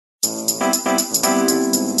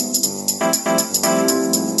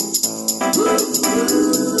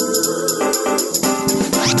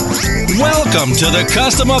Welcome to the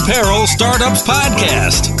Custom Apparel Startups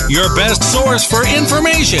Podcast, your best source for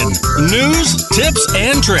information, news, tips,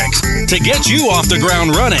 and tricks to get you off the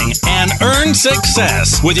ground running and earn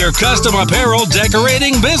success with your custom apparel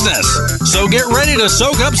decorating business. So get ready to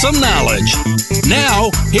soak up some knowledge.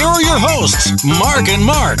 Now, here are your hosts, Mark and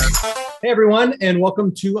Mark. Hey, everyone, and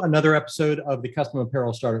welcome to another episode of the Custom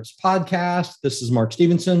Apparel Startups Podcast. This is Mark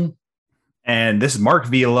Stevenson. And this is Mark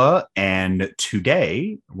Vila, and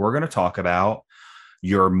today we're going to talk about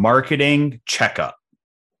your marketing checkup.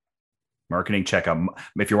 Marketing checkup.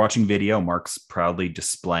 If you're watching video, Mark's proudly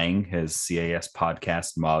displaying his CAS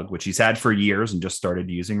podcast mug, which he's had for years and just started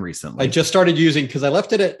using recently. I just started using because I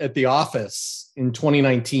left it at the office in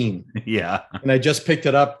 2019. Yeah. And I just picked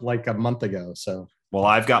it up like a month ago. So, well,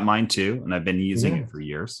 I've got mine too, and I've been using it for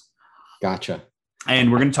years. Gotcha.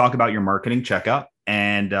 And we're going to talk about your marketing checkup.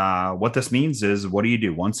 And what this means is, what do you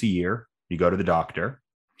do? Once a year, you go to the doctor,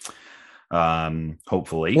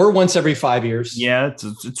 hopefully. Or once every 5 years. Yeah,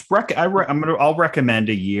 I'll recommend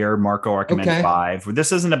a year. Marco recommend 5.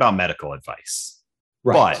 This isn't about medical advice.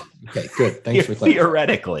 Right. But okay, good. Thanks for clarifying.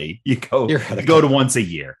 Theoretically, you go to once a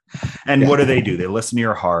year. And what do? They listen to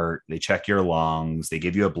your heart. They check your lungs. They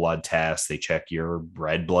give you a blood test. They check your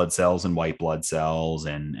red blood cells and white blood cells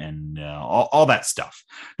and all that stuff.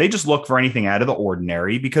 They just look for anything out of the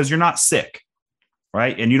ordinary because you're not sick,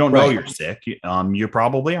 right? And you don't know you're sick. You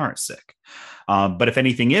probably aren't sick. But if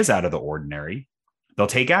anything is out of the ordinary, they'll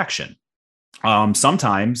take action.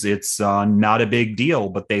 Sometimes it's not a big deal,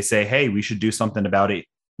 but they say, hey, we should do something about it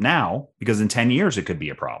now because in 10 years, it could be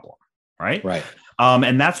a problem. Right. Right.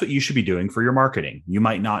 And that's what you should be doing for your marketing. You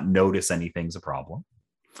might not notice anything's a problem.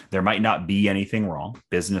 There might not be anything wrong.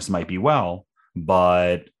 Business might be well,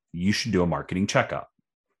 but you should do a marketing checkup.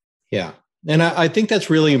 Yeah. And I think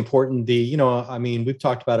that's really important. We've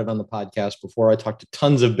talked about it on the podcast before. I talked to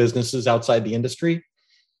tons of businesses outside the industry.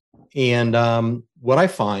 And what I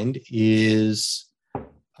find is,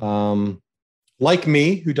 like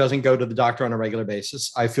me, who doesn't go to the doctor on a regular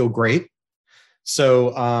basis, I feel great.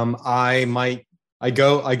 So I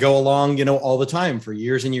go along, all the time for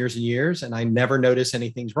years and years and years, and I never notice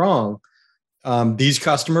anything's wrong. These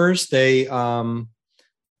customers, if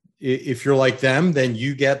you're like them, then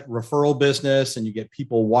you get referral business and you get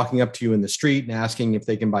people walking up to you in the street and asking if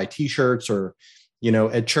they can buy T-shirts or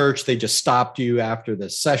at church, they just stopped you after the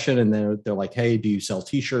session and they're like, hey, do you sell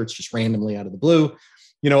T-shirts just randomly out of the blue?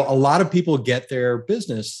 A lot of people get their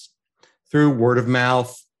business through word of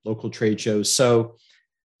mouth, local trade shows. So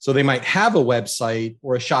they might have a website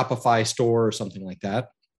or a Shopify store or something like that,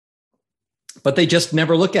 but they just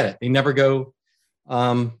never look at it. They never go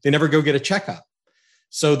get a checkup.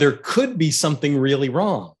 So there could be something really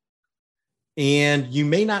wrong. And you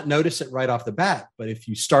may not notice it right off the bat, but if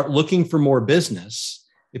you start looking for more business,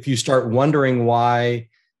 if you start wondering why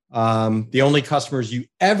the only customers you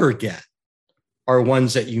ever get are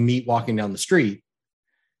ones that you meet walking down the street,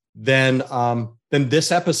 then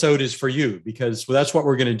this episode is for you because that's what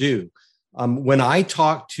we're going to do. When I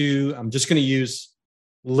talk to, I'm just going to use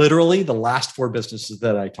literally the last 4 businesses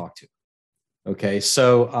that I talked to. Okay,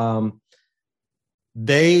 so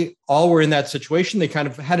they all were in that situation. They kind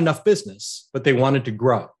of had enough business, but they wanted to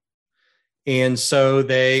grow. And so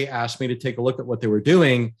they asked me to take a look at what they were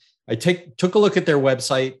doing. I took a look at their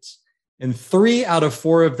websites, and 3 out of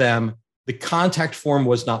 4 of them, the contact form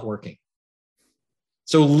was not working.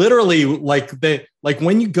 So literally, like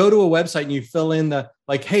when you go to a website and you fill in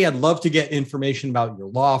hey, I'd love to get information about your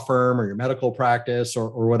law firm or your medical practice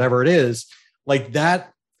or whatever it is, like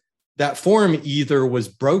that form either was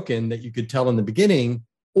broken that you could tell in the beginning,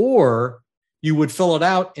 or you would fill it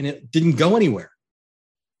out and it didn't go anywhere.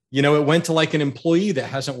 It went to like an employee that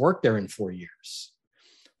hasn't worked there in 4 years.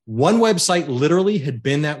 One website literally had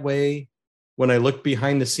been that way when I looked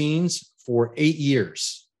behind the scenes for 8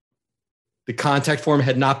 years. The contact form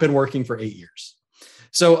had not been working for 8 years.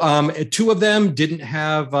 So 2 of them didn't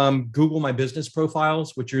have Google My Business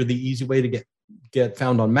profiles, which are the easy way to get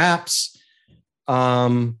found on maps.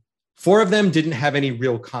 4 of them didn't have any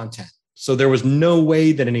real content. So there was no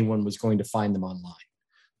way that anyone was going to find them online,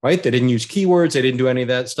 right? They didn't use keywords. They didn't do any of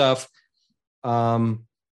that stuff. One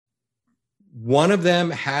of them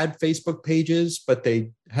had Facebook pages, but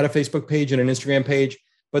they had a Facebook page and an Instagram page,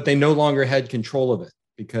 but they no longer had control of it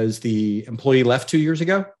because the employee left 2 years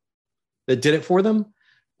ago that did it for them.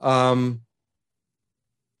 So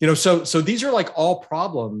these are like all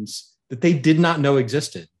problems that they did not know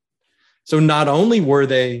existed. So not only were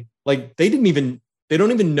they they don't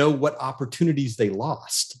even know what opportunities they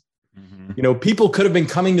lost. Mm-hmm. People could have been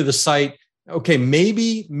coming to the site. Okay,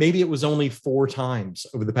 maybe it was only 4 times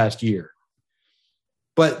over the past year.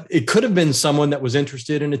 But it could have been someone that was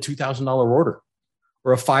interested in a $2,000 order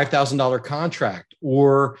or a $5,000 contract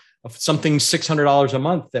or something $600 a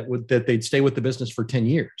month that they'd stay with the business for 10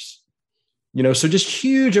 years. So just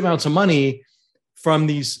huge amounts of money from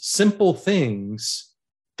these simple things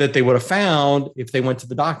that they would have found if they went to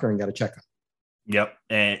the doctor and got a checkup. Yep.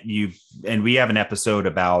 And we have an episode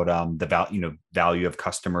about the value of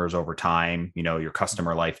customers over time, your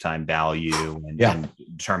customer lifetime value and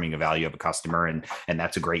determining the value of a customer. And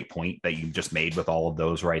that's a great point that you just made with all of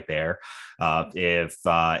those right there.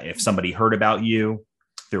 If somebody heard about you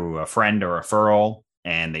through a friend or referral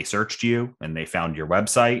and they searched you and they found your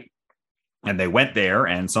website and they went there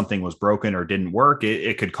and something was broken or didn't work,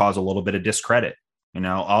 it could cause a little bit of discredit.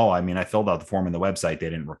 I filled out the form on the website. They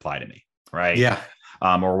didn't reply to me. Right. Yeah.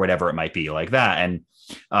 Or whatever it might be like that. And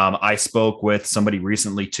I spoke with somebody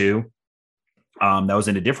recently too, that was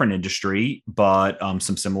in a different industry, but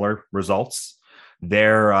some similar results.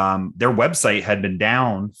 Their website had been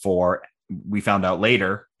down for, we found out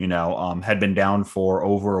later, had been down for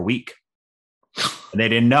over a week. And they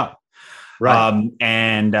didn't know. Right.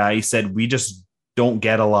 And he said, we just don't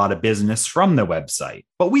get a lot of business from the website,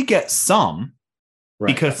 but we get some.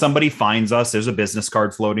 Right. Because somebody finds us, there's a business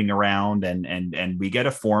card floating around and we get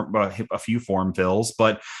a few form fills,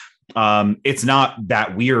 but it's not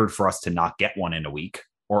that weird for us to not get one in a week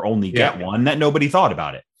or only get one that nobody thought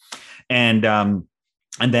about it. And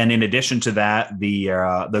then in addition to that,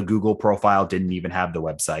 the Google profile didn't even have the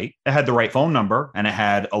website. It had the right phone number and it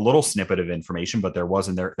had a little snippet of information, but their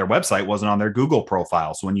website wasn't on their Google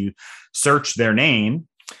profile. So when you search their name,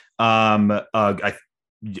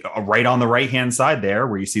 right on the right-hand side there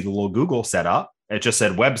where you see the little Google set up, it just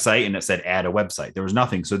said website and it said add a website. There was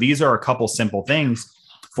nothing. So these are a couple simple things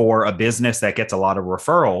for a business that gets a lot of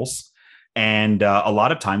referrals. And a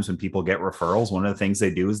lot of times when people get referrals, one of the things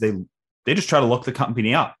they do is they just try to look the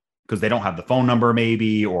company up because they don't have the phone number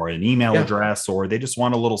maybe or an email address, or they just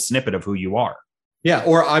want a little snippet of who you are. Yeah.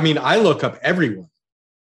 Or I look up everyone.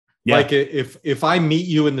 Yeah. Like if I meet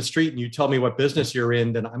you in the street and you tell me what business you're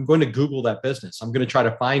in, then I'm going to Google that business. I'm going to try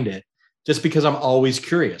to find it just because I'm always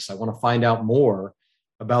curious. I want to find out more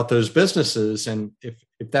about those businesses. And if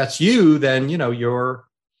that's you, then,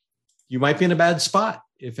 you might be in a bad spot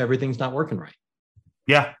if everything's not working right.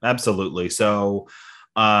 Yeah, absolutely. So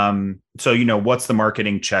what's the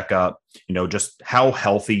marketing checkup? Just how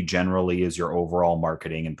healthy generally is your overall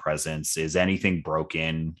marketing and presence? Is anything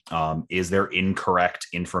broken? Is there incorrect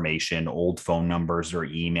information, old phone numbers or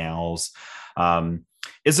emails?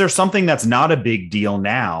 Is there something that's not a big deal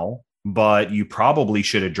now, but you probably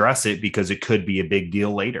should address it because it could be a big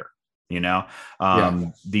deal later?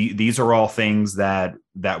 These are all things that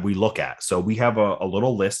we look at. So we have a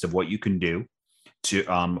little list of what you can do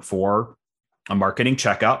for a marketing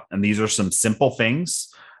checkup. And these are some simple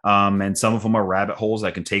things. And some of them are rabbit holes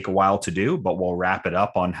that can take a while to do, but we'll wrap it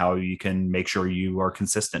up on how you can make sure you are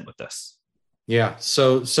consistent with this. Yeah.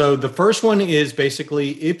 So the first one is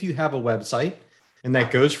basically if you have a website and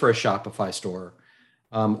that goes for a Shopify store,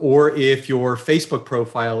 or if your Facebook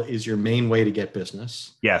profile is your main way to get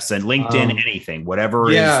business. Yes. And LinkedIn, anything,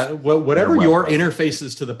 whatever. Yeah. Whatever your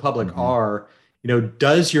interfaces to the public are,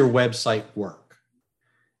 does your website work?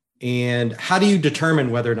 And how do you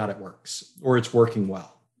determine whether or not it works or it's working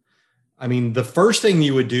well? The first thing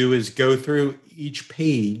you would do is go through each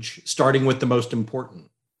page, starting with the most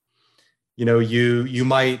important. You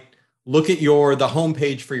might look at the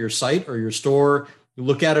homepage for your site or your store, you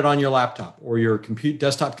look at it on your laptop or your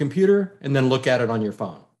desktop computer, and then look at it on your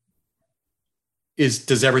phone.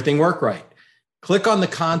 Does everything work right? Click on the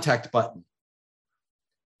contact button.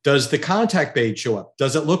 Does the contact page show up?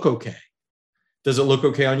 Does it look okay? Does it look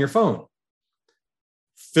okay on your phone?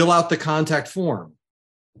 Fill out the contact form.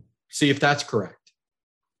 See if that's correct.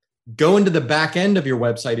 Go into the back end of your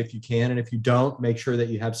website if you can. And if you don't, make sure that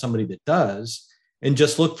you have somebody that does and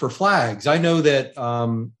just look for flags. I know that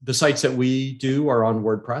the sites that we do are on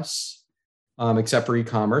WordPress, except for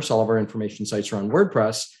e-commerce. All of our information sites are on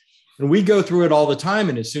WordPress. And we go through it all the time.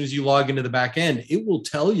 And as soon as you log into the back end, it will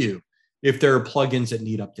tell you if there are plugins that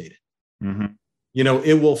need updated. Mm-hmm.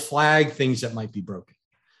 It will flag things that might be broken.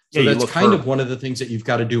 So that's kind of one of the things that you've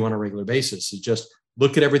got to do on a regular basis is just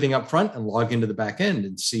look at everything up front and log into the back end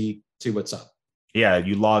and see what's up. Yeah,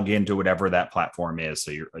 you log into whatever that platform is.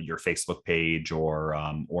 So your Facebook page or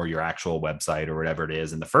your actual website or whatever it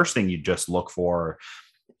is. And the first thing you just look for,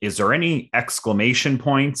 is there any exclamation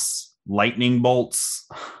points, lightning bolts?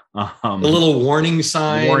 A little warning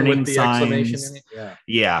sign with the exclamation in it.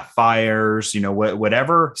 Yeah, fires,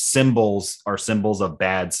 whatever symbols are symbols of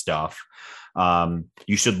bad stuff.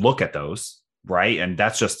 You should look at those right? And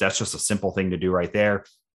that's just a simple thing to do right there.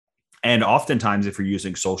 And oftentimes, if you're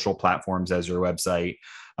using social platforms as your website,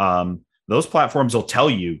 those platforms will tell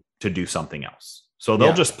you to do something else. So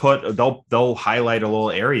they'll just they'll highlight a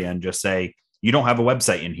little area and just say, you don't have a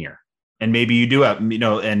website in here. And maybe you do have,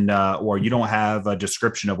 or you don't have a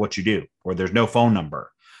description of what you do, or there's no phone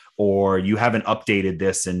number, or you haven't updated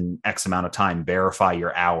this in X amount of time, verify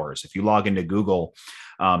your hours. If you log into Google,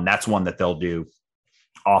 that's one that they'll do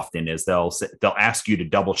often is they'll ask you to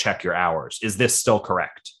double check your hours. Is this still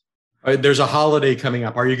correct? There's a holiday coming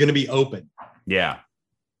up. Are you going to be open? Yeah.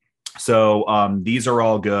 So these are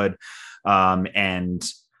all good. And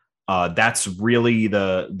that's really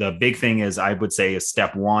the big thing is, I would say, is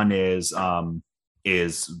step one is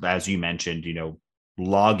as you mentioned,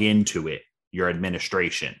 log into it, your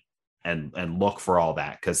administration, and look for all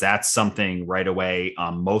that, because that's something right away.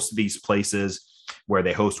 Most of these places where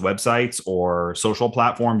they host websites or social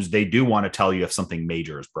platforms, they do want to tell you if something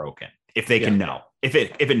major is broken, if they can know, if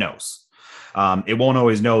it knows. It won't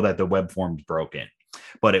always know that the web form's broken,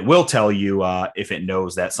 but it will tell you if it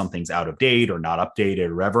knows that something's out of date or not updated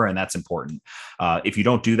or whatever. And that's important. If you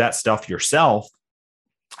don't do that stuff yourself,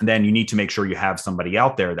 then you need to make sure you have somebody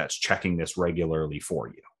out there that's checking this regularly for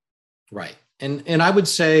you. Right. And I would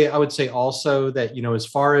say also that, as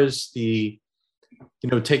far as the,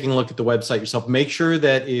 taking a look at the website yourself, make sure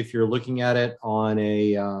that if you're looking at it on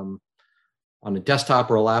a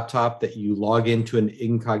desktop or a laptop, that you log into an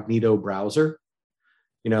incognito browser,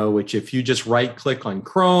 which if you just right click on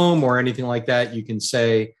Chrome or anything like that, you can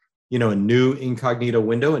say, a new incognito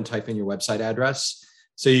window and type in your website address.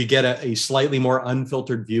 So you get a slightly more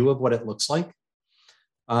unfiltered view of what it looks like.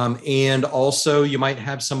 And also you might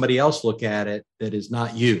have somebody else look at it that is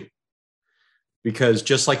not you, because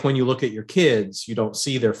just like when you look at your kids, you don't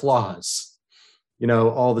see their flaws,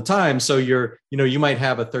 all the time. So you might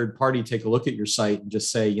have a third party take a look at your site and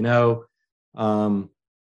just say,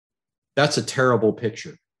 that's a terrible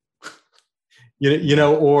picture,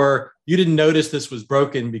 or you didn't notice this was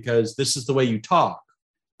broken because this is the way you talk,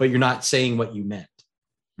 but you're not saying what you meant.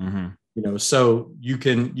 Mm-hmm. So you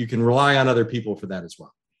can rely on other people for that as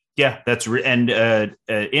well. Yeah, that's and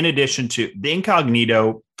in addition to the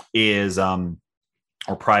incognito is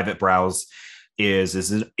or private browse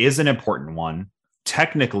is an important one.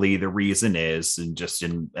 Technically, the reason is, and just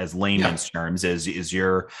as layman's terms, is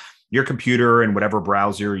your computer and whatever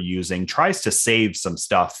browser you're using tries to save some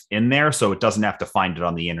stuff in there, so it doesn't have to find it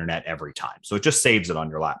on the internet every time. So it just saves it on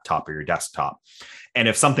your laptop or your desktop. And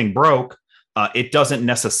if something broke, it doesn't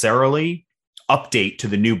necessarily update to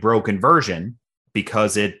the new broken version,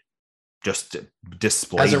 because it just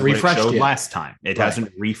displays what it showed last time. It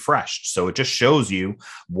hasn't refreshed. So it just shows you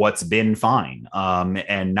what's been fine,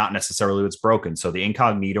 and not necessarily what's broken. So the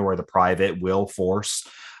incognito or the private will force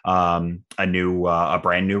a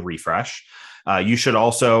brand new refresh. You should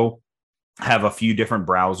also have a few different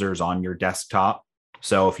browsers on your desktop.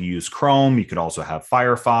 So if you use Chrome, you could also have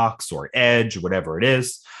Firefox or Edge, whatever it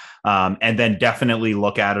is. And then definitely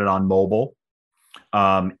look at it on mobile.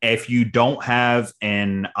 If you don't have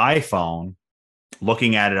an iPhone,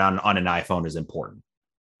 looking at it on an iPhone is important,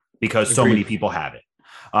 because so many people have it.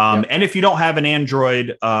 And if you don't have an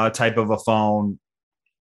Android type of a phone,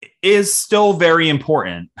 is still very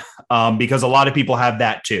important, because a lot of people have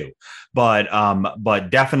that too. But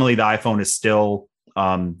definitely the iPhone is still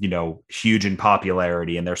huge in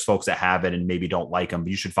popularity, and there's folks that have it and maybe don't like them, but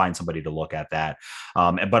you should find somebody to look at that.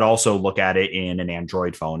 But also look at it in an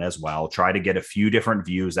Android phone as well. Try to get a few different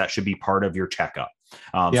views. That should be part of your checkup.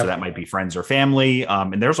 So that might be friends or family.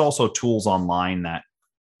 And there's also tools online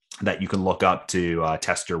that you can look up to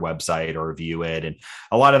test your website or review it. And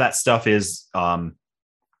a lot of that stuff is,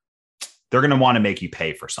 they're going to want to make you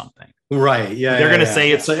pay for something. Right. Yeah. They're going to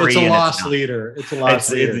say it's free. It's a loss leader. It's a loss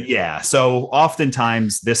leader. Yeah. So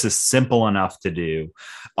oftentimes this is simple enough to do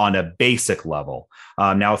on a basic level.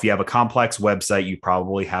 Now, if you have a complex website, you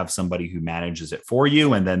probably have somebody who manages it for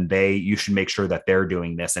you. And then you should make sure that they're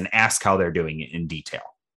doing this and ask how they're doing it in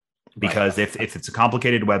detail. Because if it's a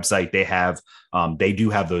complicated website, they do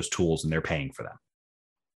have those tools and they're paying for them.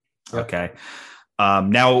 Yep. Okay.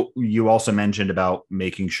 Now, you also mentioned about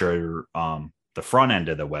making sure the front end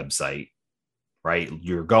of the website, right?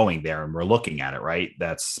 You're going there and we're looking at it, right?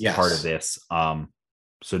 That's part of this.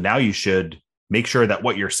 So now you should make sure that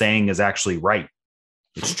what you're saying is actually right.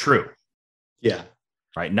 It's true. Yeah.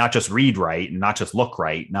 Right. Not just read right and not just look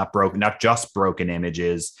right, not just broken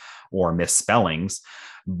images or misspellings,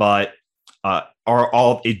 but do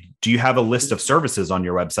you have a list of services on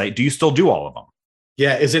your website? Do you still do all of them?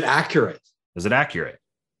 Yeah. Is it accurate? Is it accurate?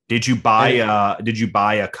 Did you buy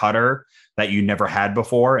a cutter that you never had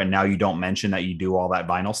before, and now you don't mention that you do all that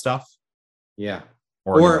vinyl stuff. Yeah.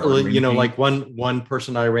 Or like one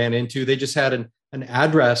person I ran into, they just had an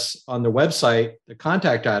address on their website, the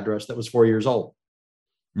contact address that was 4 years old.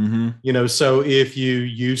 Mm-hmm. So if you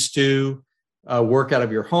used to work out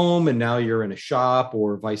of your home and now you're in a shop,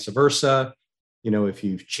 or vice versa, if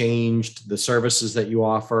you've changed the services that you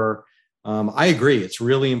offer, I agree. It's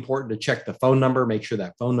really important to check the phone number, make sure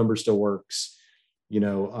that phone number still works.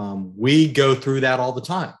 We go through that all the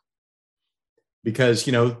time because,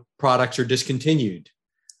 products are discontinued.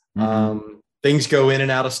 Mm-hmm. Things go in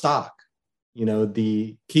and out of stock.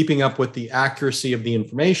 The keeping up with the accuracy of the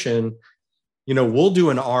information, we'll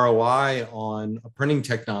do an ROI on a printing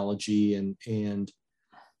technology and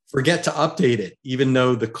forget to update it, even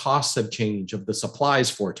though the costs have changed of the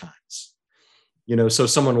supplies 4 times. So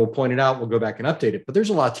someone will point it out, we'll go back and update it, but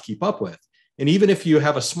there's a lot to keep up with. And even if you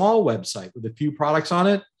have a small website with a few products on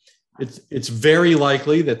it, it's very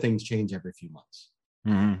likely that things change every few months.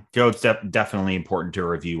 Mm-hmm. So it's definitely important to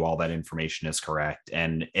review all that information is correct.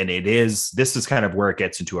 And this is kind of where it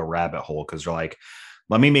gets into a rabbit hole, because you're like,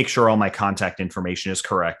 let me make sure all my contact information is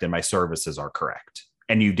correct and my services are correct.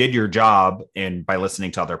 And you did your job by listening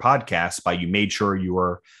to other podcasts, you made sure you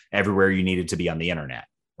were everywhere you needed to be on the internet.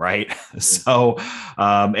 Right. Mm-hmm. So,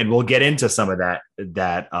 and we'll get into some of that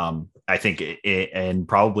I think and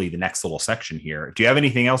probably the next little section here. Do you have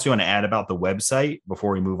anything else you want to add about the website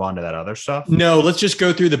before we move on to that other stuff? No, let's just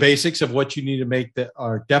go through the basics of what you need to make that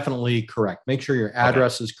are definitely correct. Make sure your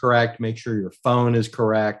address is correct. Make sure your phone is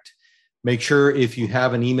correct. Make sure if you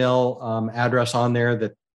have an email address on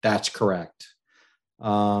there that's correct.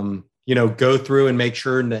 Go through and make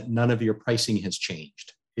sure that none of your pricing has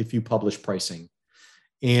changed if you publish pricing.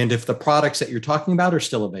 And if the products that you're talking about are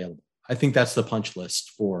still available. I think that's the punch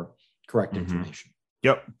list for correct information.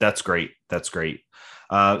 Yep. That's great. That's great.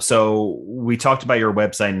 So we talked about your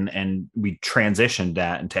website and we transitioned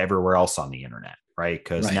that into everywhere else on the internet, right?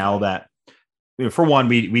 Because now that, for one,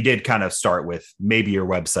 we did kind of start with maybe your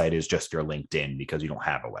website is just your LinkedIn because you don't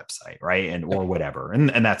have a website, right? Or whatever.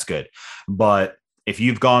 And that's good. But if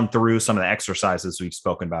you've gone through some of the exercises we've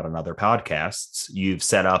spoken about in other podcasts, you've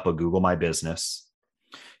set up a Google My Business.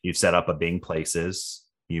 You've set up a Bing Places.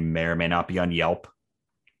 You may or may not be on Yelp.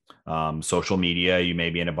 Social media, you may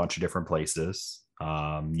be in a bunch of different places.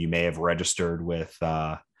 You may have registered with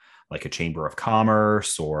like a chamber of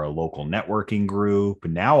commerce or a local networking group.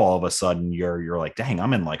 And now all of a sudden you're like, dang,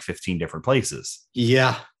 I'm in like 15 different places.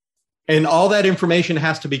 Yeah. And all that information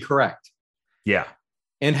has to be correct. Yeah.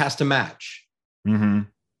 And has to match. Mm-hmm.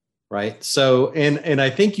 Right. So, and I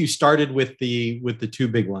think you started with the 2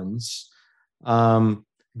 big ones.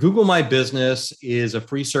 Google My Business is a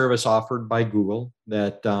free service offered by Google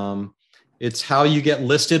that it's how you get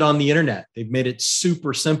listed on the internet. They've made it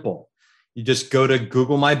super simple. You just go to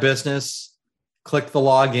Google My Business, click the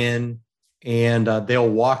login, and they'll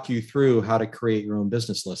walk you through how to create your own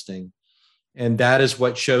business listing. And that is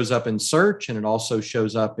what shows up in search, and it also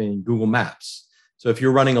shows up in Google Maps. So if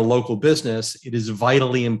you're running a local business, it is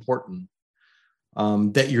vitally important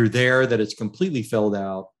that you're there, that it's completely filled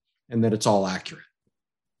out, and that it's all accurate.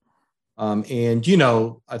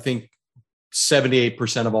 I think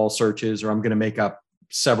 78% of all searches, or I'm going to make up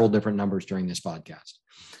several different numbers during this podcast,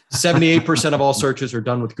 78% of all searches are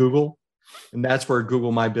done with Google. And that's where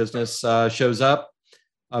Google My Business shows up.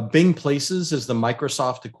 Bing Places is the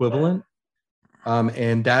Microsoft equivalent.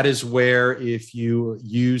 And that is where if you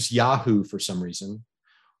use Yahoo for some reason,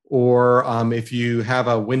 or if you have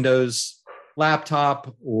a Windows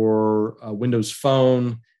laptop or a Windows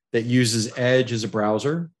phone that uses Edge as a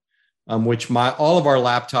browser, which all of our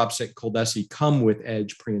laptops at Coldesi come with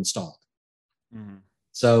Edge pre-installed. Mm-hmm.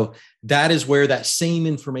 So that is where that same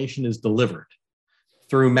information is delivered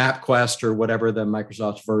through MapQuest or whatever the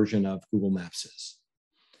Microsoft version of Google Maps is.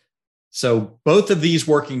 So both of these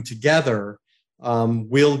working together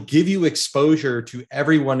will give you exposure to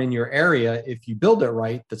everyone in your area if you build it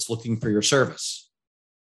right that's looking for your service.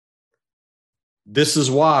 This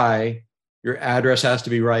is why your address has to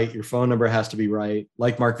be right. Your phone number has to be right.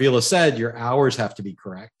 Like Mark Vila said, your hours have to be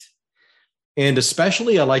correct. And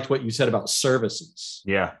especially, I liked what you said about services.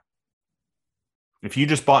 Yeah. If you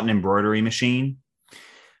just bought an embroidery machine,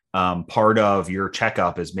 part of your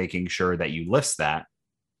checkup is making sure that you list that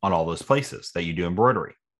on all those places that you do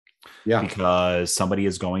embroidery. Yeah. Because somebody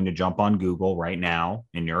is going to jump on Google right now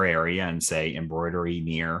in your area and say embroidery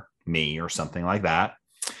near me or something like that.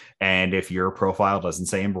 And if your profile doesn't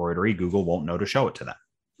say embroidery, Google won't know to show it to them.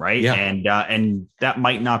 Right. Yeah. And that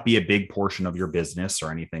might not be a big portion of your business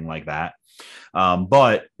or anything like that.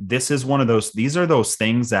 But this is one of those, these are those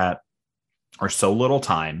things that are so little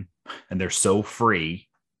time and they're so free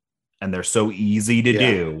and they're so easy to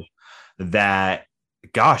do that,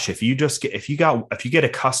 gosh, if you get a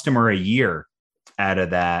customer a year out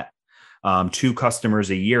of that, 2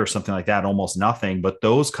 customers a year, something like that, almost nothing, but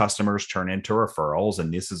those customers turn into referrals.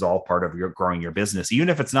 And this is all part of your growing your business. Even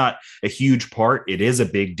if it's not a huge part, it is a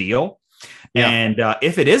big deal. Yeah. And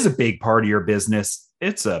if it is a big part of your business,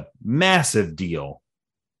 it's a massive deal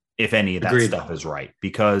if any of that stuff is right.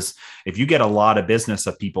 Because if you get a lot of business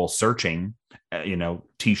of people searching,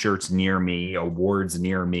 t-shirts near me, awards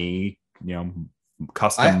near me,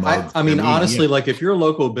 custom mugs. I mean, honestly, like if you're a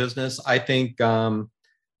local business, I think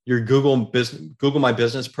your Google My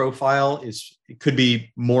Business profile could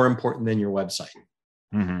be more important than your website.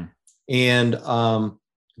 Mm-hmm. And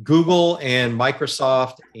Google and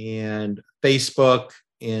Microsoft and Facebook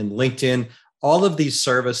and LinkedIn, all of these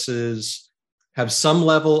services have some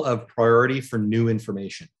level of priority for new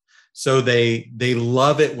information. So they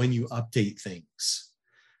love it when you update things.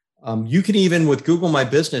 You can even, with Google My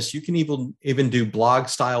Business, you can even do blog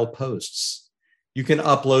style posts. You can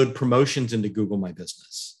upload promotions into Google My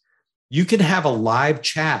Business. You can have a live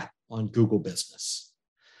chat on Google Business.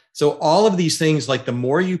 So all of these things, like the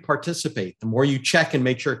more you participate, the more you check and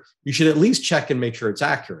make sure, you should at least check and make sure it's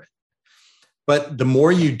accurate. But the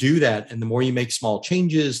more you do that and the more you make small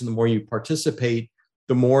changes and the more you participate,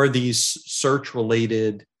 the more these search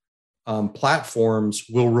related platforms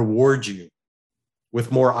will reward you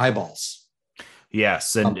with more eyeballs.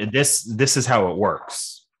 Yes. And this is how it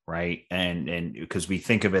works, right? And because we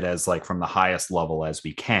think of it as like from the highest level as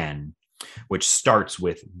we can, which starts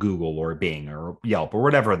with Google or Bing or Yelp or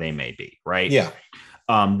whatever they may be, right? Yeah.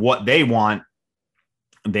 What they want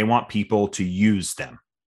people to use them,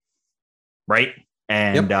 right?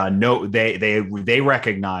 And they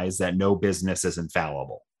recognize that no business is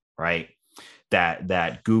infallible, right?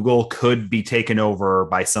 That Google could be taken over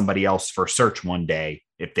by somebody else for search one day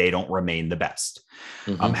if they don't remain the best.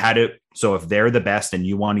 Mm-hmm. So if they're the best and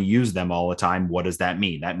you want to use them all the time, what does that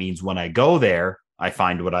mean? That means when I go there, I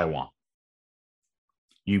find what I want.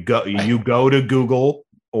 You go to Google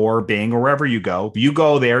or Bing or wherever you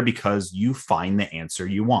go there because you find the answer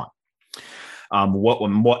you want.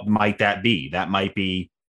 What might that be? That might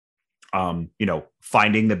be,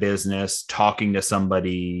 finding the business, talking to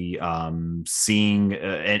somebody, seeing,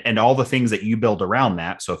 and all the things that you build around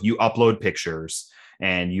that. So if you upload pictures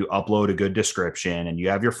and you upload a good description and you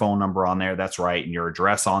have your phone number on there, that's right. And your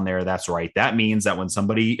address on there, that's right. That means that when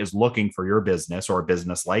somebody is looking for your business or a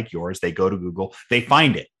business like yours, they go to Google, they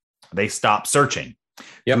find it, they stop searching.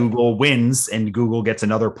 Yep. Google wins and Google gets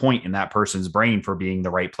another point in that person's brain for being the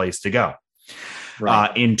right place to go.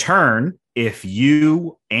 Right. In turn, if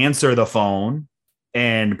you answer the phone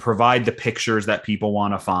and provide the pictures that people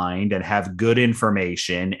want to find and have good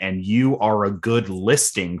information and you are a good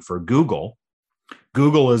listing for Google,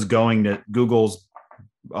 Google's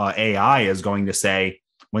AI is going to say,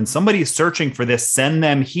 when somebody is searching for this, send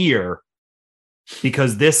them here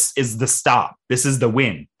because this is the stop. This is the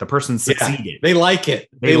win. The person succeeded. Yeah, they like it.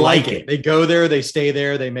 They like it. They go there, they stay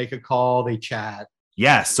there, they make a call, they chat.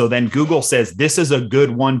 Yes. So then Google says, this is a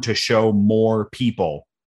good one to show more people.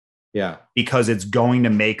 Yeah. Because it's going to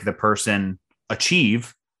make the person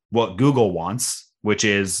achieve what Google wants, which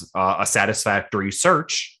is a satisfactory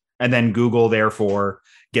search. And then Google, therefore,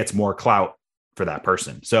 gets more clout for that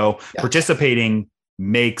person. So participating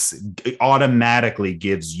automatically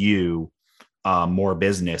gives you more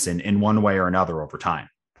business in one way or another over time.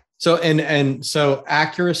 So, so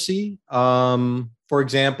accuracy, for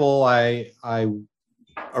example, I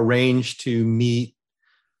arranged to meet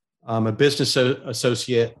a business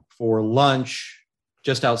associate for lunch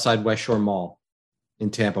just outside West Shore Mall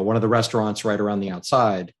in Tampa, one of the restaurants right around the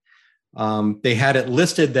outside. They had it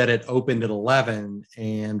listed that it opened at 11,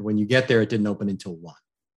 and when you get there, it didn't open until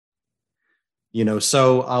 1.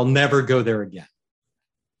 So I'll never go there again.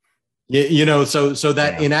 So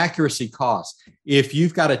that inaccuracy costs. If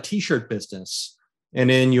you've got a t-shirt business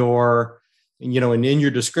and in your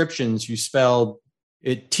descriptions, you spelled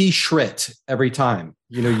it T-Shrit every time,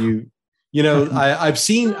 I've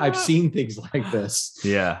seen things like this.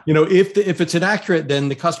 Yeah. If it's inaccurate, then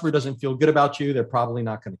the customer doesn't feel good about you. They're probably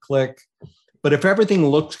not going to click. But if everything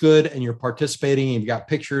looks good and you're participating and you've got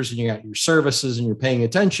pictures and you got your services and you're paying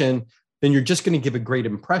attention, then you're just going to give a great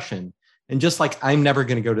impression. And just like, I'm never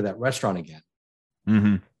going to go to that restaurant again.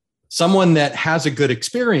 Mm-hmm. Someone that has a good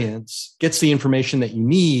experience, gets the information that you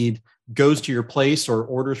need, goes to your place or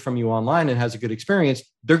orders from you online and has a good experience,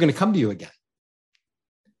 they're going to come to you again.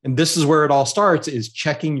 And this is where it all starts, is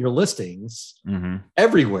checking your listings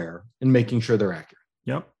everywhere and making sure they're accurate.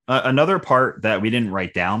 Yep. Another part that we didn't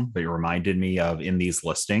write down, but it reminded me of in these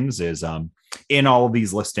listings is in all of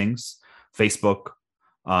these listings, Facebook,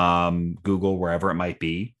 Google, wherever it might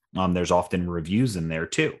be, there's often reviews in there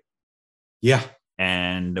too. Yeah.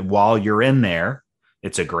 And while you're in there,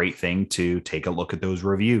 it's a great thing to take a look at those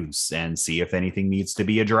reviews and see if anything needs to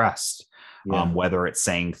be addressed. Yeah. Whether it's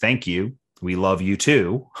saying, thank you, we love you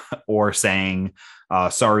too, or saying,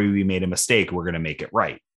 sorry, we made a mistake, we're going to make it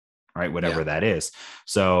right. Right. Whatever that is.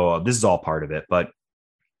 So this is all part of it. But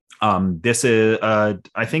this is,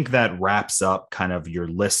 I think that wraps up kind of your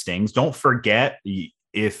listings. Don't forget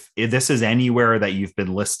if this is anywhere that you've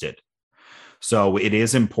been listed. So it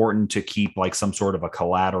is important to keep like some sort of a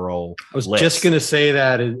collateral. I was just going to say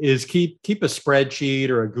that is keep a spreadsheet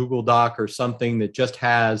or a Google Doc or something that just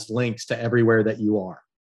has links to everywhere that you are.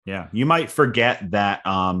 Yeah. You might forget that,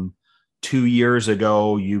 2 years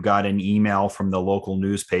ago, you got an email from the local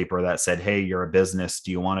newspaper that said, hey, you're a business.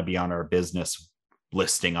 Do you want to be on our business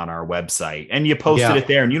listing on our website? And you posted it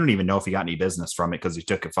there and you don't even know if you got any business from it because it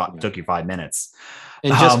took you 5 minutes.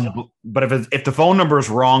 And but if the phone number is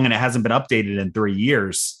wrong and it hasn't been updated in 3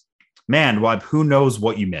 years, man, well, who knows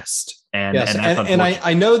what you missed? And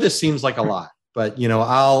I know this seems like a lot, but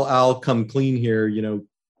I'll come clean here.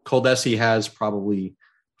 Coldesi has probably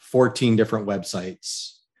 14 different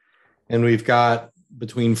websites. And we've got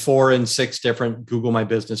between 4 and 6 different Google My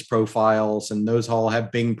Business profiles, and those all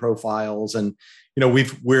have Bing profiles. And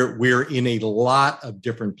we're in a lot of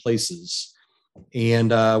different places,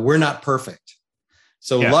 and we're not perfect.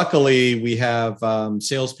 So luckily, we have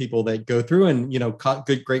salespeople that go through and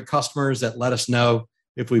great customers that let us know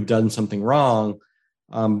if we've done something wrong.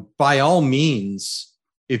 By all means,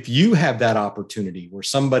 if you have that opportunity where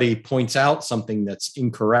somebody points out something that's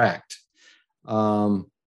incorrect,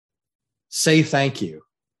 say thank you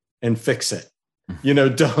and fix it.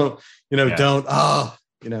 God,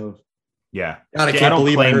 I can't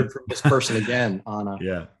believe I heard from this person again on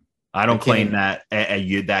a. I don't claim that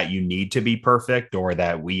you need to be perfect or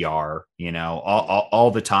that we are,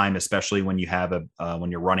 all the time, especially when you have when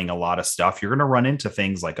you're running a lot of stuff, you're going to run into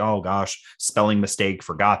things like, oh gosh, spelling mistake,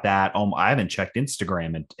 forgot that. Oh, I haven't checked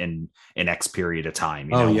Instagram in X period of time.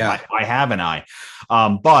 Why haven't I?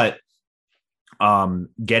 But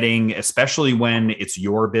getting, especially when it's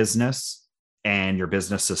your business and your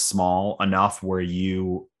business is small enough where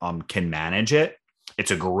you can manage it, it's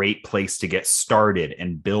a great place to get started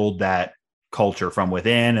and build that culture from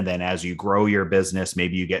within. And then as you grow your business,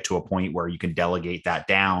 maybe you get to a point where you can delegate that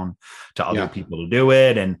down to other people to do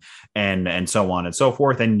it and so on and so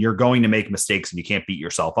forth. And you're going to make mistakes and you can't beat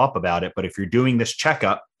yourself up about it. But if you're doing this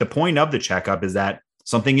checkup, the point of the checkup is that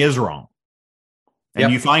something is wrong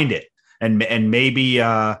and you find it. And maybe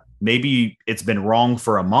it's been wrong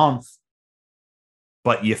for a month,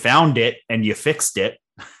 but you found it and you fixed it.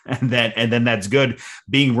 And then that's good.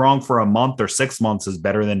 Being wrong for a month or 6 months is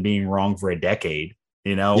better than being wrong for a decade,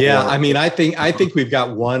 Yeah. I think we've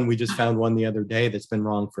got one. We just found one the other day that's been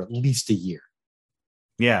wrong for at least a year.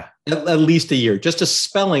 Yeah. At least a year. Just a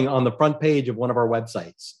spelling on the front page of one of our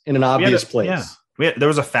websites in an obvious place. Yeah. There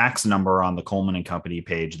was a fax number on the Coleman and Company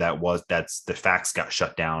page that's the fax got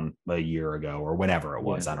shut down a year ago or whenever it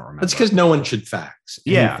was. I don't remember. That's because no one should fax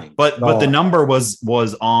anything. But the number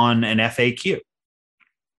was on an FAQ.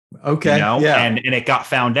 Okay. And it got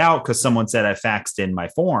found out because someone said I faxed in my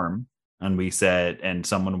form, and we said, and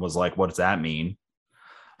someone was like, "What does that mean?"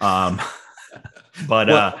 But one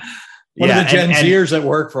of the Gen Zers that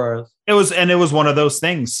work for us. It was one of those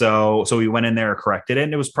things. So we went in there, corrected it,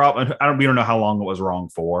 and it was probably we don't know how long it was wrong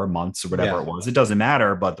for, months or whatever it was. It doesn't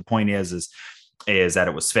matter. But the point is that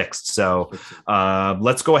it was fixed. So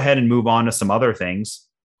let's go ahead and move on to some other things.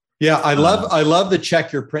 Yeah, I love to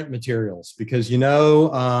check your print materials because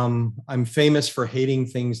I'm famous for hating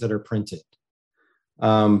things that are printed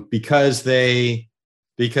because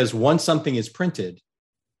once something is printed,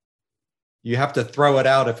 you have to throw it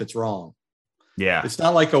out if it's wrong. Yeah, it's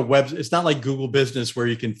not like it's not like Google Business where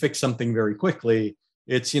you can fix something very quickly.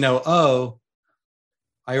 It's I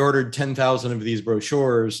ordered 10,000 of these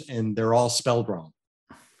brochures and they're all spelled wrong.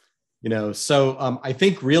 So I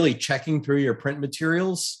think really checking through your print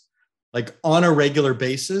materials like on a regular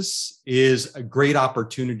basis is a great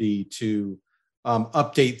opportunity to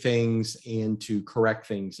update things and to correct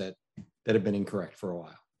things that have been incorrect for a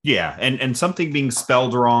while. Yeah. And something being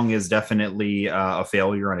spelled wrong is definitely a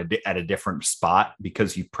failure at a different spot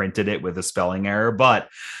because you printed it with a spelling error, but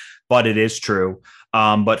it is true.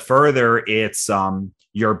 But further, it's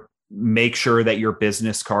make sure that your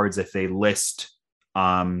business cards, if they list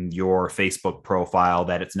your Facebook profile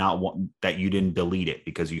that it's not one that you didn't delete it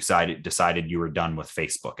because you decided you were done with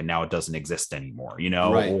Facebook and now it doesn't exist anymore,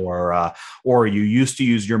 right. Or you used to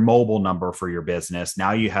use your mobile number for your business.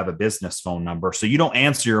 Now you have a business phone number. So you don't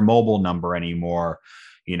answer your mobile number anymore,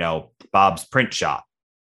 Bob's Print Shop,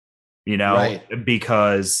 right.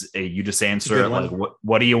 Because you just answer it like,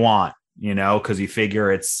 what do you want? Because you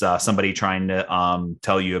figure it's somebody trying to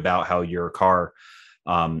tell you about how your car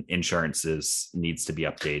insurances needs to be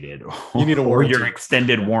updated. You need a warranty. Or your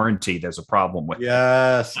extended warranty. There's a problem with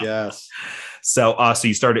yes. So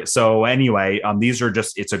you started. So anyway, these are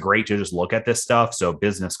just, it's a great to just look at this stuff. So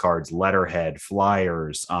business cards, letterhead,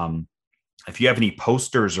 flyers. If you have any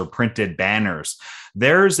posters or printed banners,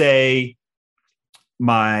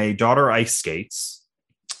 my daughter ice skates,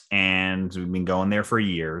 and we've been going there for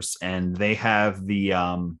years, and they have the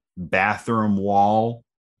bathroom wall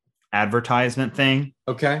advertisement thing.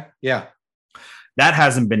 Okay. Yeah. That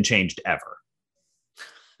hasn't been changed ever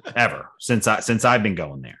since I've been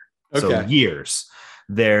going there. Okay. So years.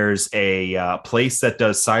 There's a place that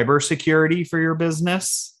does cybersecurity for your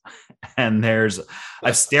business. And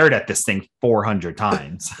I've stared at this thing 400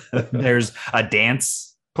 times. There's a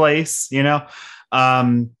dance place, and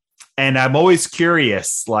I'm always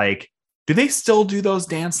curious, like, do they still do those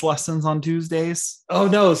dance lessons on Tuesdays? Oh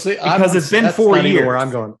no, because it's been 4 years. Where I'm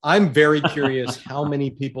going, I'm very curious how many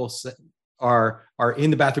people are in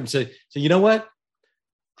the bathroom. So you know what?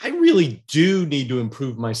 I really do need to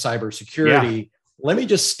improve my cybersecurity. Yeah. Let me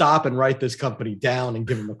just stop and write this company down and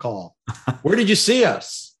give them a call. Where did you see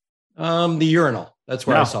us? The urinal. That's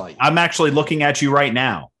where I saw you. I'm actually looking at you right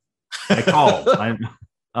now. I called.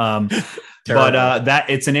 But that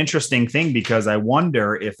it's an interesting thing because I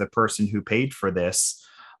wonder if the person who paid for this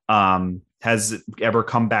has ever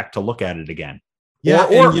come back to look at it again. Yeah,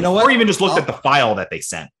 or you know what? Or even just looked at the file that they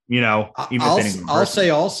sent. I'll say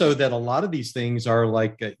also that a lot of these things are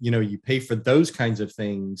like you pay for those kinds of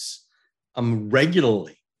things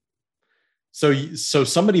regularly. So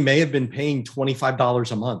somebody may have been paying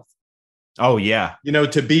 $25 a month. Oh yeah,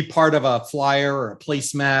 to be part of a flyer or a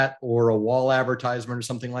placemat or a wall advertisement or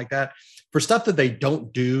something like that, for stuff that they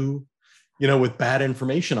don't do, with bad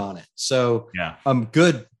information on it. So yeah,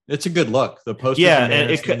 good. It's a good look. The posters. Yeah,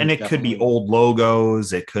 and it could be old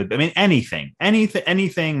logos. It could, anything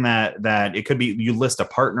that it could be. You list a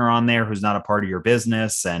partner on there who's not a part of your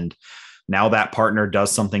business, and now that partner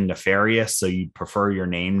does something nefarious, so you prefer your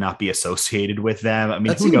name not be associated with them.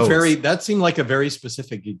 That seemed like a very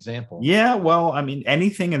specific example. Yeah, well,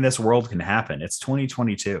 anything in this world can happen. It's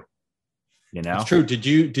 2022. It's true. Did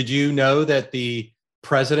you know that the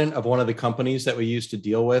president of one of the companies that we used to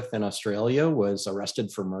deal with in Australia was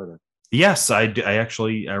arrested for murder? Yes, I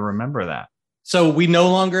remember that. So we no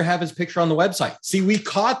longer have his picture on the website. See, we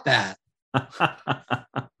caught that.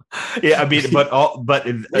 Yeah, but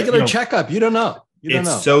regular checkup. You don't know.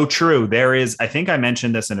 It's so true. There is, I think I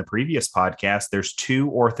mentioned this in a previous podcast. There's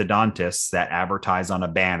 2 orthodontists that advertise on a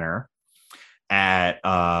banner at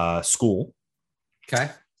school.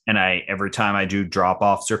 Okay. And every time I do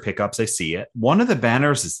drop-offs or pickups, I see it. One of the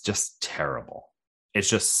banners is just terrible. It's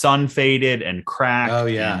just sun faded and cracked. Oh,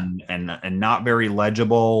 yeah. and not very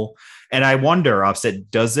legible. And I wonder, I've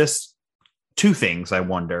said, does this 2 things? I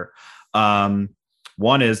wonder.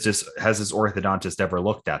 One is just, has this orthodontist ever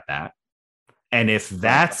looked at that? And if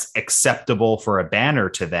that's acceptable for a banner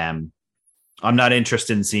to them, I'm not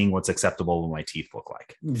interested in seeing what's acceptable when my teeth look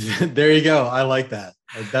like. There you go. I like that.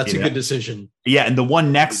 That's a good decision. Yeah. And the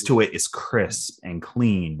one next to it is crisp and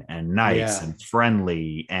clean and nice and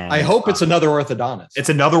friendly. And I hope it's another orthodontist. It's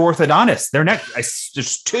another orthodontist. They're next.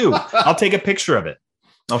 There's 2. I'll take a picture of it.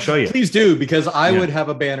 I'll show you. Please do, because I would have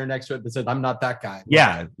a banner next to it that said, I'm not that guy.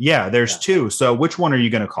 Yeah. There's 2. So which one are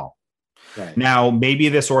you going to call? Right. Now, maybe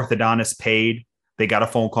this orthodontist paid. They got a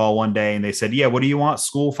phone call one day and they said, yeah, what do you want?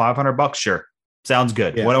 School, $500? Sure. Sounds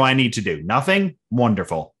good. Yeah. What do I need to do? Nothing?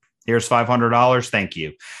 Wonderful. Here's $500. Thank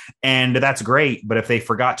you. And that's great. But if they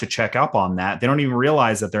forgot to check up on that, they don't even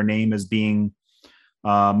realize that their name is being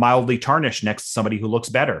mildly tarnished next to somebody who looks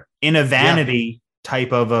better in a vanity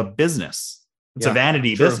type of a business. It's a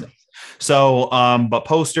vanity business. So, but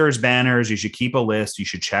posters, banners, you should keep a list. You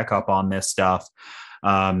should check up on this stuff.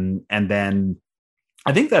 And then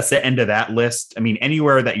I think that's the end of that list.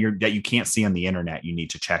 Anywhere that you can't see on the internet, you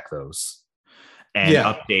need to check those and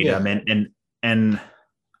update them. And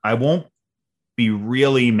I won't be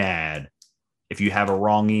really mad if you have a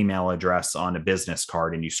wrong email address on a business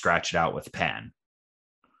card and you scratch it out with pen.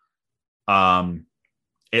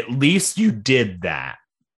 At least you did that.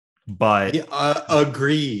 But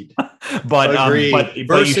agreed. But agreed. But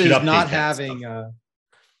versus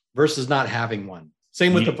not having one.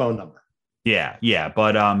 Same with the phone number. Yeah.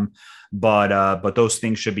 But those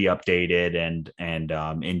things should be updated, and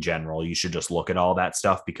in general, you should just look at all that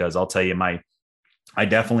stuff, because I'll tell you, I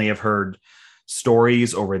definitely have heard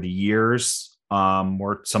stories over the years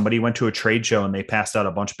where somebody went to a trade show and they passed out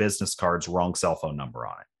a bunch of business cards, wrong cell phone number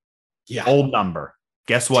on it. Yeah. Old number.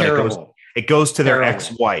 Guess what? Terrible. It goes to their Terrible.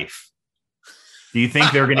 ex-wife. Do you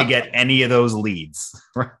think they're going to get any of those leads?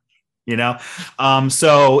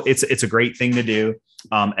 So it's a great thing to do.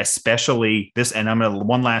 Especially this, and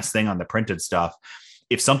one last thing on the printed stuff.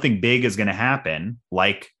 If something big is going to happen,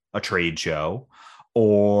 like a trade show,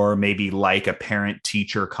 or maybe like a parent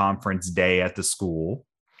teacher conference day at the school,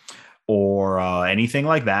 or anything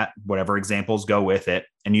like that, whatever examples go with it,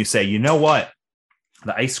 and you say, you know what,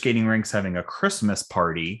 the ice skating rink's having a Christmas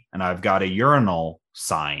party and I've got a urinal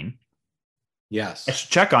sign. Yes. I should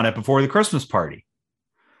check on it before the Christmas party,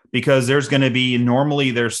 because there's going to be,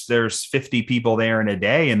 normally there's 50 people there in a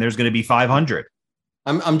day, and there's going to be 500.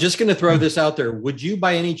 I'm just going to throw this out there. Would you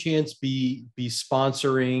by any chance be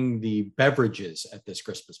sponsoring the beverages at this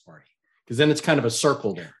Christmas party? Because then it's kind of a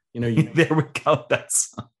circle there. There we go.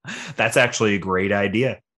 That's actually a great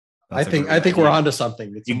idea. I think we're onto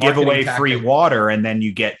something. You give away free water, and then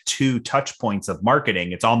you get 2 touch points of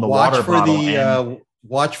marketing. It's on the water bottle.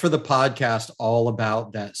 Watch for the podcast all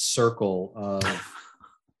about that circle of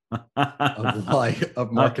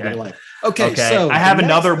marketing life. Okay. So I have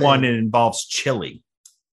another one. It involves chili.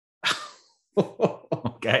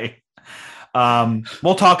 Okay.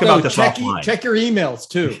 We'll talk about this offline. Check your emails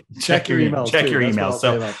too. Check your emails.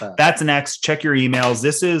 So that's next. Check your emails.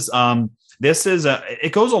 This is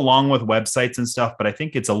it goes along with websites and stuff, but I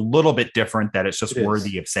think it's a little bit different, that it's just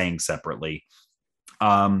worthy of saying separately.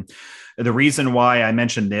 The reason why I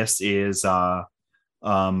mentioned this is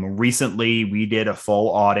recently we did a full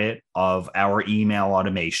audit of our email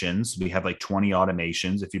automations. We have like 20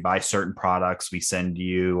 automations. If you buy certain products, we send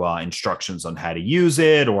you instructions on how to use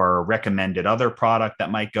it, or a recommended other product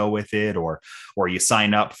that might go with it, or you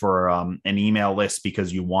sign up for an email list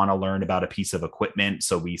because you want to learn about a piece of equipment.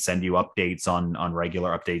 So we send you updates on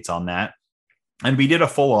regular updates on that. And we did a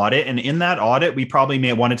full audit. And in that audit, we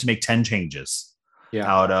probably wanted to make 10 changes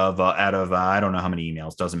out of I don't know how many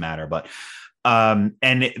emails, doesn't matter. But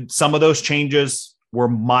some of those changes were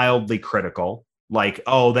mildly critical, like,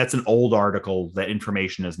 oh, that's an old article. That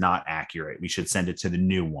information is not accurate. We should send it to the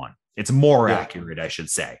new one. It's more accurate, I should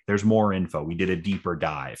say. There's more info. We did a deeper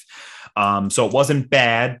dive. So it wasn't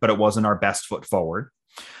bad, but it wasn't our best foot forward.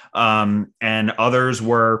 And others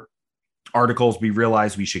were articles we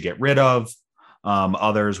realized we should get rid of.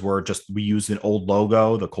 Others were just, we used an old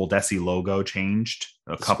logo. The Coldesi logo changed.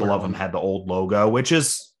 A couple of them had the old logo, which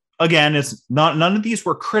is, again, it's not, none of these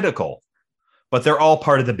were critical, but they're all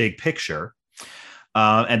part of the big picture.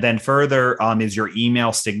 And then further is your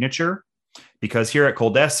email signature, because here at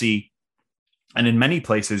Coldesi, and in many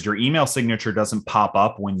places, your email signature doesn't pop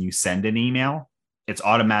up when you send an email. It's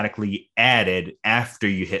automatically added after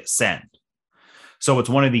you hit send. So it's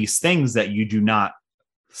one of these things that you do not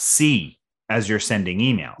see as you're sending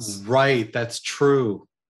emails. Right. That's true.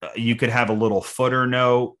 You could have a little footer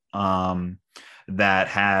note that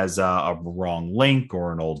has a wrong link,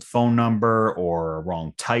 or an old phone number, or a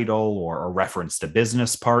wrong title, or a reference to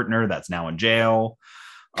business partner that's now in jail,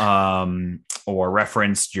 or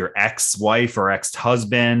referenced your ex-wife or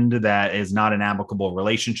ex-husband that is not an amicable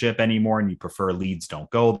relationship anymore, and you prefer leads don't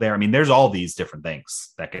go there. I mean, there's all these different things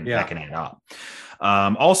that can add up.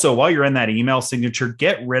 Also, while you're in that email signature,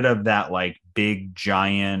 get rid of that like big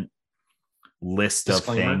giant list of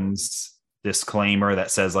things, disclaimer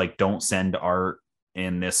that says like, don't send art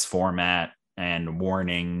in this format, and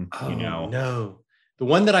warning. No, the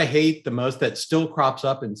one that I hate the most that still crops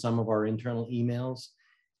up in some of our internal emails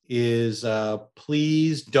is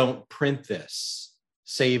please don't print this,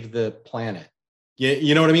 save the planet.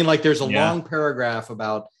 You know what I mean? Like there's a long paragraph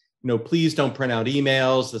about, please don't print out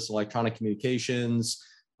emails, this electronic communications.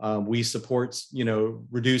 We support,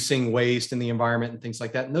 reducing waste in the environment and things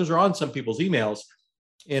like that. And those are on some people's emails.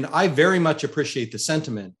 And I very much appreciate the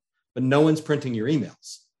sentiment, but no one's printing your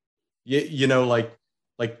emails. Many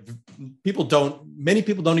people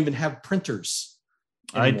don't even have printers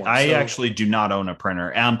anymore. I actually do not own a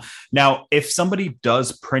printer. Now, if somebody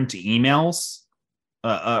does print emails,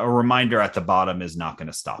 a reminder at the bottom is not going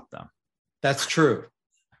to stop them. That's true.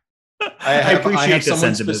 I appreciate I have the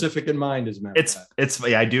someone sentiment. specific in mind, as a matter of fact.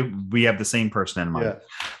 I do. We have the same person in mind.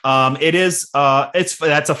 Yeah.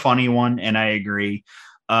 That's a funny one, and I agree.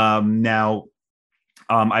 Now,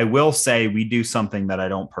 I will say we do something that I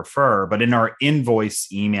don't prefer, but in our invoice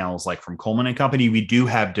emails, like from Coleman and Company, we do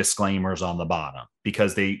have disclaimers on the bottom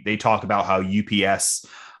because they talk about how UPS,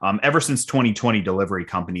 ever since 2020, delivery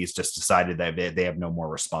companies just decided that they have no more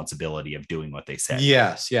responsibility of doing what they say.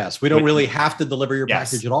 Yes. We don't really have to deliver your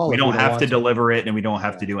package at all. We don't have to deliver it, and we don't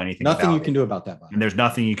have to do anything. Nothing you can do about that. And there's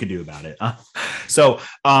nothing you can do about it.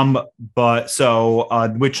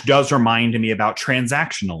 Which does remind me about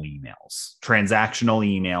transactional emails. Transactional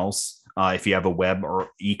emails, if you have a web or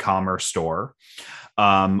e-commerce store,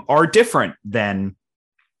 are different than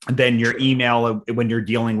your email when you're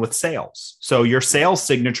dealing with sales. So your sales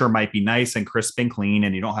signature might be nice and crisp and clean,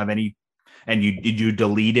 and you don't have any, and you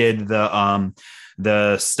deleted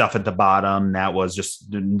the stuff at the bottom that was just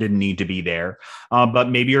didn't need to be there. But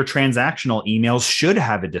maybe your transactional emails should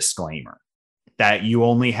have a disclaimer that you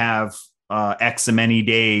only have X many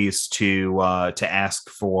days to ask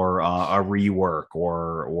for a rework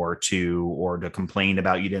or to complain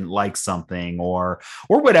about you didn't like something or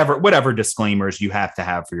whatever disclaimers you have to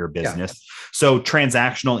have for your business. Yeah. So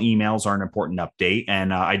transactional emails are an important update.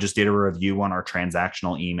 And I just did a review on our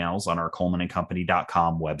transactional emails on our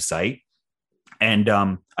colemanandcompany.com website. And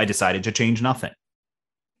I decided to change nothing.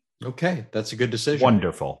 Okay. That's a good decision.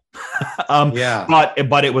 Wonderful. Yeah.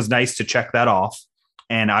 But it was nice to check that off.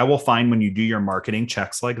 And I will find when you do your marketing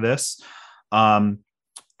checks like this,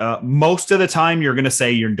 most of the time you're going to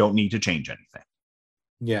say you don't need to change anything.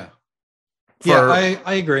 Yeah.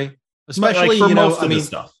 I agree. Especially, for most of the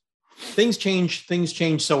stuff. Things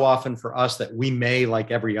change so often for us that we may,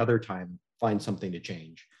 like every other time, find something to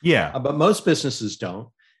change. Yeah. But most businesses don't.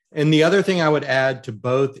 And the other thing I would add to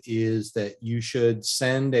both is that you should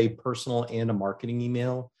send a personal and a marketing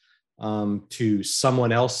email to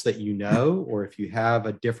someone else that you know, or if you have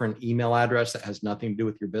a different email address that has nothing to do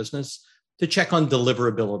with your business, to check on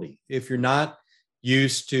deliverability. If you're not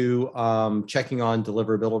used to checking on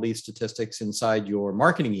deliverability statistics inside your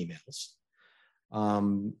marketing emails,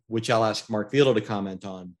 which I'll ask Mark Vito to comment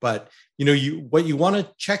on, but what you want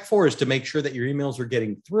to check for is to make sure that your emails are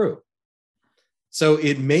getting through. So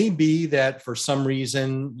it may be that for some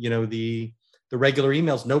reason, the regular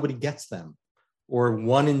emails, nobody gets them. Or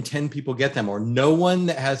 1 in 10 people get them, or no one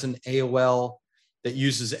that has an AOL that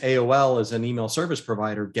uses AOL as an email service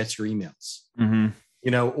provider gets your emails. Mm-hmm.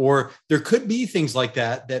 Or there could be things like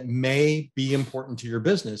that may be important to your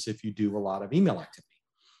business if you do a lot of email activity.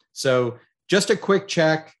 So just a quick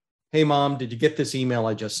check. Hey, Mom, did you get this email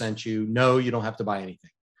I just sent you? No, you don't have to buy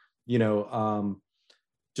anything.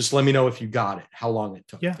 Just let me know if you got it, how long it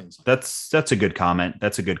took. Yeah, that's a good comment.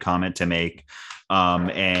 That's a good comment to make.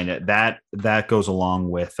 And that goes along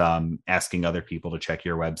with asking other people to check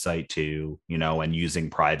your website too, and using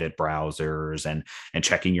private browsers and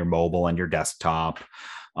checking your mobile and your desktop.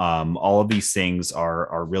 All of these things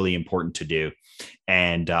are really important to do.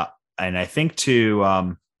 And I think we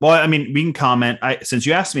can comment. Since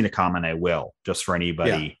you asked me to comment, I will, just for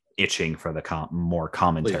anybody itching for the more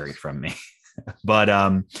commentary from me.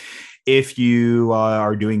 But if you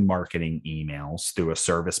are doing marketing emails through a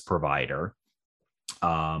service provider,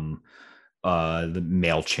 the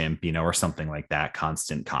MailChimp, or something like that,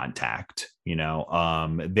 Constant Contact,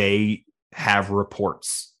 they have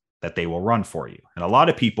reports that they will run for you. And a lot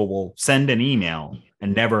of people will send an email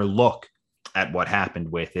and never look at what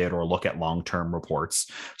happened with it or look at long-term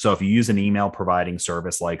reports. So if you use an email providing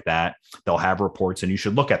service like that, they'll have reports and you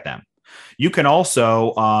should look at them. You can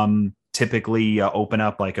also typically open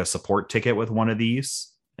up like a support ticket with one of these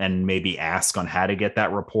and maybe ask on how to get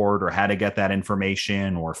that report or how to get that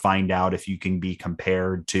information, or find out if you can be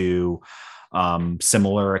compared to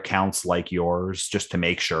similar accounts like yours, just to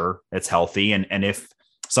make sure it's healthy. And if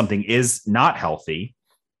something is not healthy,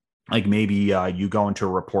 like maybe you go into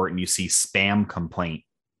a report and you see spam complaint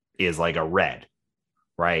is like a red,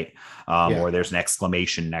 right? Or there's an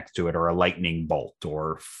exclamation next to it, or a lightning bolt,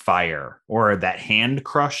 or fire, or that hand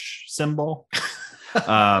crush symbol.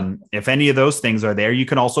 If any of those things are there, you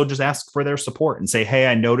can also just ask for their support and say, hey,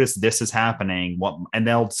 I noticed this is happening. And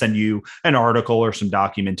they'll send you an article or some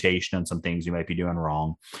documentation on some things you might be doing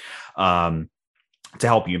wrong, to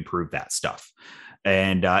help you improve that stuff.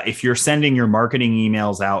 And if you're sending your marketing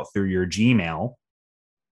emails out through your Gmail,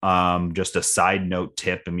 just a side note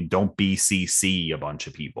tip, don't BCC a bunch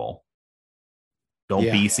of people. Don't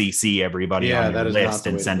BCC everybody on your list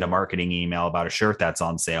and send a marketing email about a shirt that's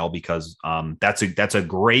on sale, because that's a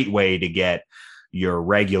great way to get your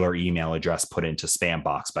regular email address put into spam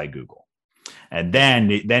box by Google. And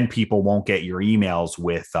then people won't get your emails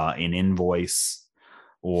with an invoice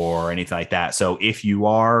or anything like that. So if you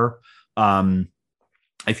are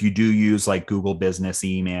if you do use like Google Business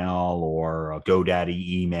Email or a GoDaddy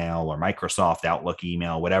email or Microsoft Outlook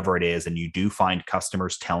email, whatever it is, and you do find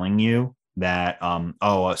customers telling you that,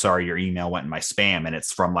 oh, sorry, your email went in my spam and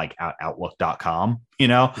it's from like outlook.com,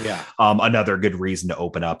 Yeah. Another good reason to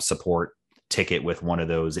open up support ticket with one of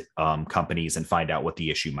those companies and find out what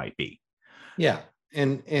the issue might be. Yeah.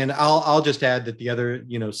 And I'll just add that the other,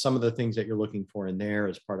 some of the things that you're looking for in there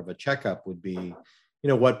as part of a checkup would be,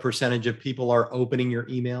 what percentage of people are opening your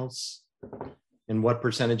emails and what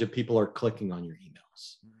percentage of people are clicking on your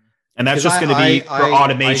emails. And that's just going to be for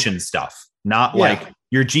automation stuff, not like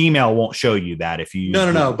your Gmail won't show you that if you.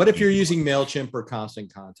 No. But if you're using MailChimp or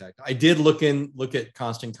Constant Contact, I did look at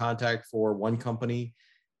Constant Contact for one company,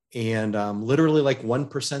 and literally like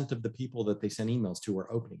 1% of the people that they sent emails to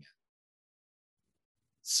were opening it.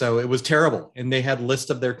 So it was terrible. And they had a list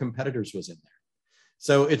of their competitors was in there.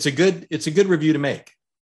 So it's a good review to make,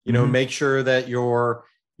 make sure that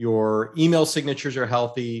your email signatures are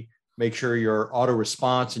healthy, make sure your auto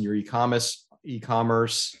response and your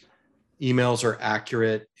e-commerce emails are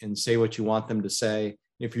accurate and say what you want them to say.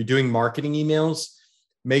 If you're doing marketing emails,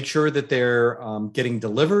 make sure that they're getting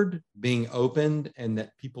delivered, being opened, and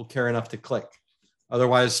that people care enough to click.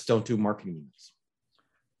 Otherwise, don't do marketing emails.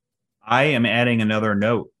 I am adding another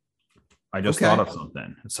note. I just thought of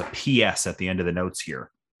something. It's a PS at the end of the notes here.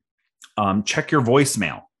 Check your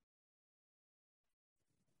voicemail.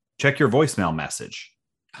 Check your voicemail message.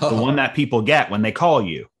 The one that people get when they call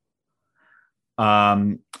you.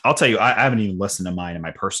 I'll tell you, I haven't even listened to mine in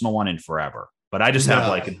my personal one in forever, but I just have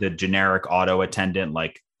like the generic auto attendant,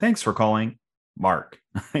 like, thanks for calling Mark,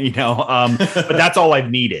 but that's all I've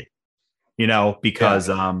needed, because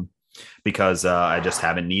I just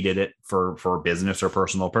haven't needed it for business or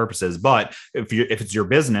personal purposes. But if it's your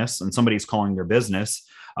business and somebody's calling your business,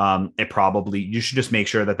 you should just make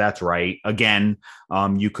sure that that's right. Again,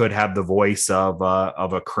 you could have the voice of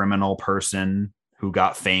a criminal person who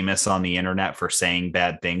got famous on the internet for saying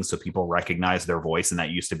bad things, so people recognize their voice, and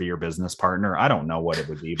that used to be your business partner. I don't know what it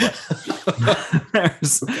would be, but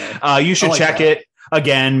you should check it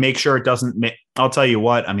again. Make sure it doesn't. I'll tell you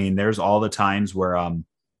what. I mean, there's all the times where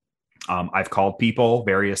I've called people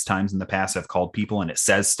various times in the past. I've called people and it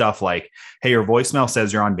says stuff like, "Hey, your voicemail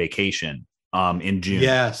says you're on vacation in June."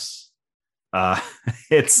 Yes,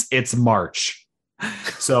 it's March.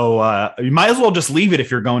 So you might as well just leave it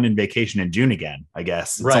if you're going in vacation in June again, I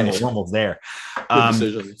guess. It's almost there.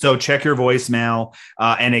 So check your voicemail.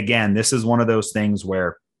 And again, this is one of those things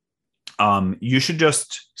where you should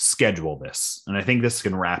just schedule this. And I think this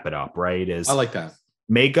can wrap it up, right? I like that.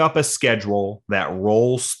 Make up a schedule that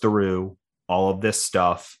rolls through all of this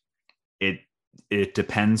stuff. It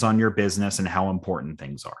depends on your business and how important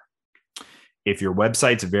things are. If your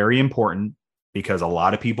website's very important because a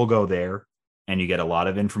lot of people go there, and you get a lot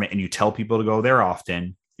of information, and you tell people to go there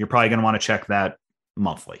often, you're probably going to want to check that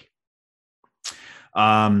monthly.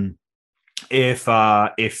 If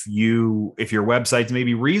your website's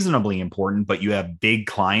maybe reasonably important, but you have big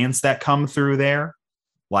clients that come through there,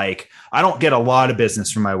 like I don't get a lot of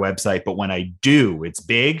business from my website, but when I do, it's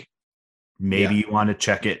big. Maybe you want to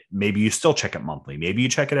check it. Maybe you still check it monthly. Maybe you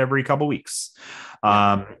check it every couple of weeks.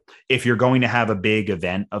 If you're going to have a big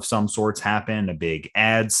event of some sorts happen, a big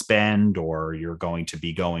ad spend, or you're going to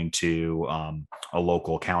be going to a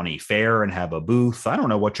local county fair and have a booth, I don't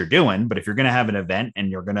know what you're doing, but if you're going to have an event and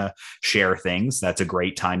you're going to share things, that's a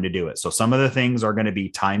great time to do it. So some of the things are going to be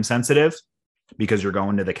time sensitive because you're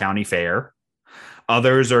going to the county fair.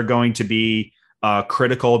 Others are going to be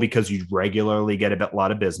critical because you regularly get a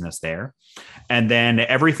lot of business there. And then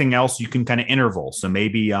everything else you can kind of interval. So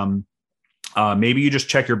maybe you just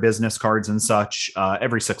check your business cards and such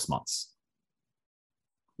every 6 months.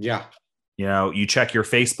 Yeah. You check your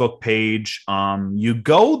Facebook page. You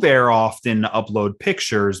go there often to upload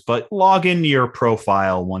pictures, but log into your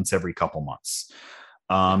profile once every couple months.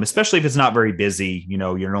 Especially if it's not very busy, you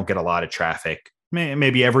don't get a lot of traffic,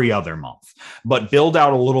 maybe every other month, but build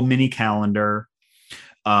out a little mini calendar.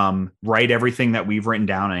 Write everything that we've written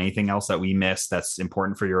down and anything else that we missed that's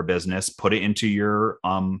important for your business. Put it into your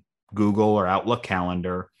Google or Outlook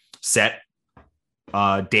calendar. Set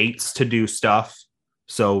dates to do stuff.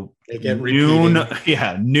 So noon on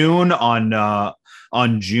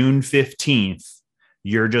June 15th,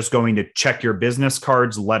 you're just going to check your business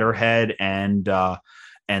cards, letterhead, and the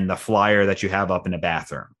flyer that you have up in the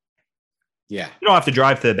bathroom. Yeah. You don't have to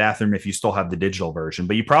drive to the bathroom if you still have the digital version,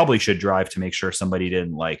 but you probably should drive to make sure somebody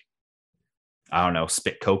didn't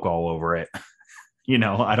spit Coke all over it.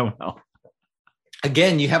 I don't know.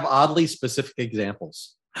 Again, you have oddly specific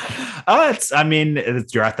examples.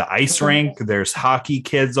 You're at the ice rink. There's hockey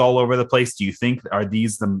kids all over the place. Do you think are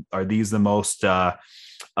these the most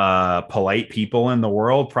polite people in the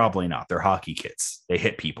world? Probably not. They're hockey kids. They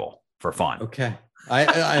hit people for fun. Okay.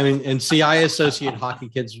 I mean, and see, I associate hockey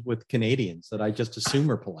kids with Canadians that I just assume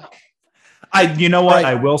are polite. You know what?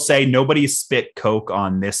 I will say nobody spit Coke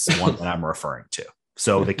on this one that I'm referring to.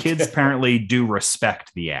 So the kids apparently do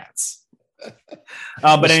respect the ads.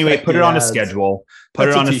 But anyway, put it on a schedule. Put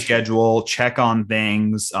it on a schedule. Check on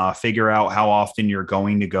things. Figure out how often you're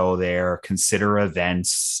going to go there. Consider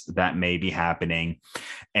events that may be happening,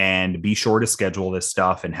 and be sure to schedule this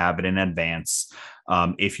stuff and have it in advance.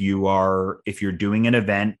 If you're doing an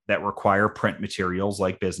event that require print materials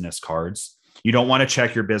like business cards, you don't want to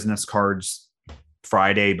check your business cards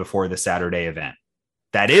Friday before the Saturday event.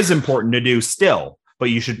 That is important to do still, but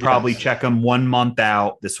you should probably check them 1 month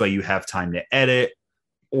out. This way you have time to edit,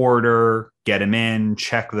 order, get them in,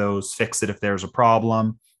 check those, fix it if there's a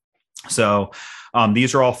problem. So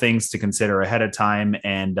these are all things to consider ahead of time.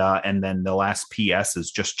 And then the last PS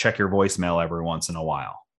is just check your voicemail every once in a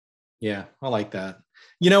while. Yeah, I like that.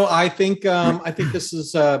 I think this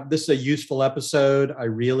is a useful episode. I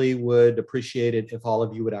really would appreciate it if all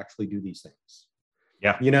of you would actually do these things.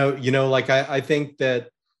 Yeah. I think that,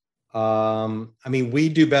 we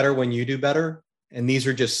do better when you do better. And these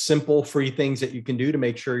are just simple, free things that you can do to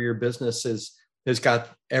make sure your business has got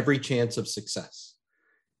every chance of success.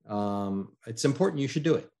 It's important. You should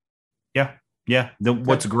do it. Yeah. Yeah.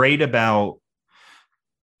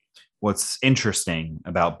 What's interesting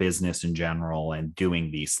about business in general and doing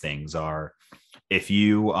these things are, if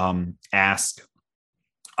you ask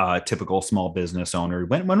a typical small business owner,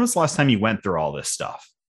 when was the last time you went through all this stuff?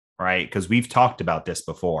 Right? Because we've talked about this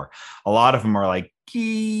before. A lot of them are like,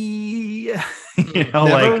 never.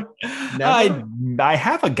 I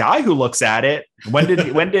have a guy who looks at it. When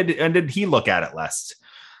did he look at it last?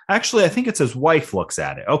 Actually, I think it's his wife looks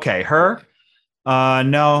at it. Okay, her?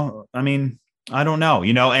 No, I don't know,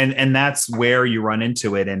 and that's where you run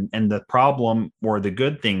into it. And the problem, or the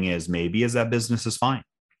good thing is that business is fine.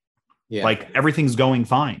 Yeah. Like everything's going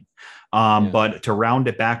fine. But to round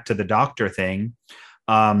it back to the doctor thing,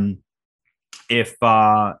 if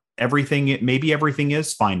everything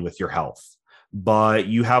is fine with your health, but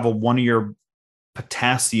you have one of your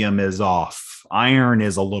potassium is off, iron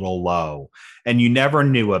is a little low, and you never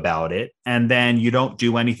knew about it, and then you don't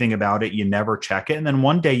do anything about it, you never check it, and then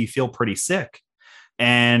one day you feel pretty sick,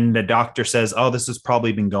 and the doctor says, oh, this has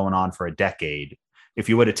probably been going on for a decade. If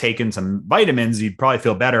you would have taken some vitamins, you'd probably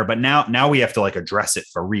feel better. But now we have to address it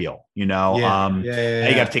for real, You got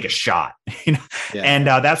to take a shot, And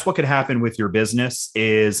that's what could happen with your business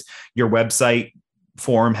is your website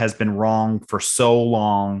form has been wrong for so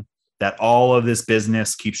long that all of this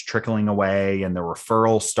business keeps trickling away, and the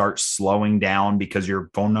referral starts slowing down because your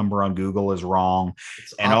phone number on Google is wrong.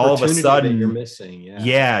 And all of a sudden you're missing.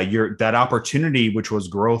 That opportunity, which was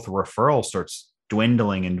growth referral, starts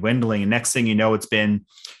dwindling. And next thing you know, it's been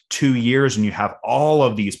 2 years and you have all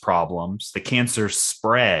of these problems. The cancer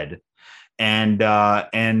spread, and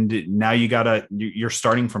now you're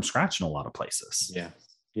starting from scratch in a lot of places.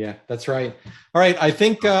 Yeah, that's right. All right, I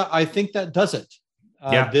think that does it.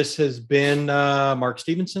 This has been Mark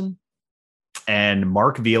Stevenson and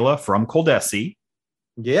Mark Vila from Coldesi.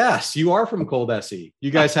 Yes, you are from Coldesi.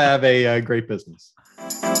 You guys have a great business.